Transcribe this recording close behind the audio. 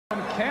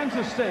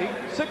Kansas State,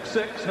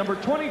 6'6", number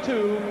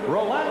 22,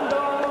 Rolando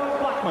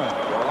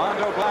Blackman.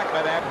 Rolando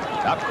Blackman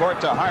up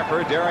court to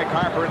Harper. Derek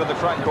Harper into the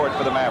front court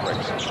for the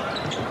Mavericks.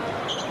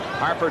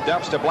 Harper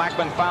dumps to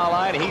Blackman, foul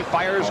line. He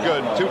fires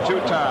good.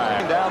 2-2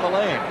 time. Down the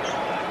lane.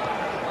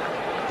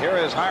 Here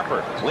is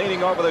Harper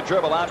leaning over the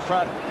dribble out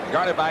front.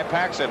 Guarded by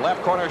Paxson.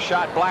 Left corner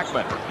shot.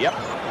 Blackman. Yep.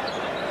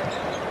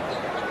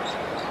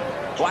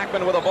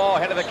 Blackman with the ball.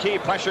 Head of the key.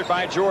 Pressured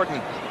by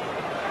Jordan.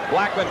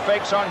 Blackman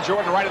fakes on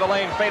Jordan. Right of the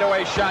lane.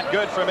 Fadeaway shot.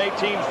 Good from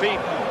 18 feet.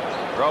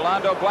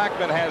 Rolando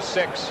Blackman has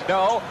 6.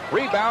 No.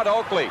 Rebound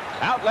Oakley.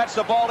 Outlets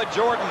the ball to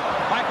Jordan.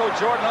 Michael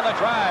Jordan on the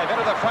drive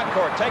into the front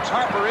court. Takes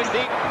Harper in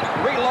deep.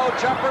 Reload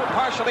jumper.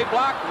 Partially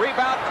blocked.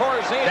 Rebound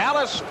Corzine.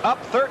 Dallas up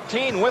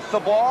 13 with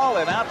the ball.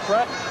 And out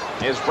front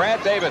is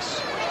Brad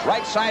Davis.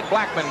 Right side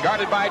Blackman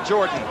guarded by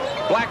Jordan.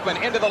 Blackman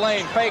into the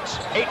lane. Fakes.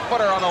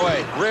 8-footer on the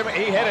way.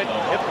 He hit it.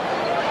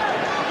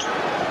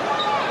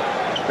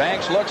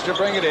 Banks looks to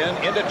bring it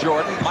into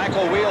Jordan.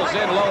 Michael wheels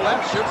in low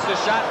left, shoots the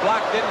shot,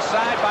 blocked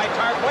inside by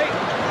Tarpley.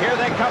 Here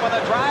they come on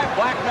the drive.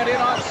 Blackman in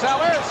on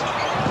Sellers,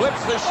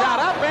 flips the shot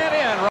up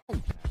and in.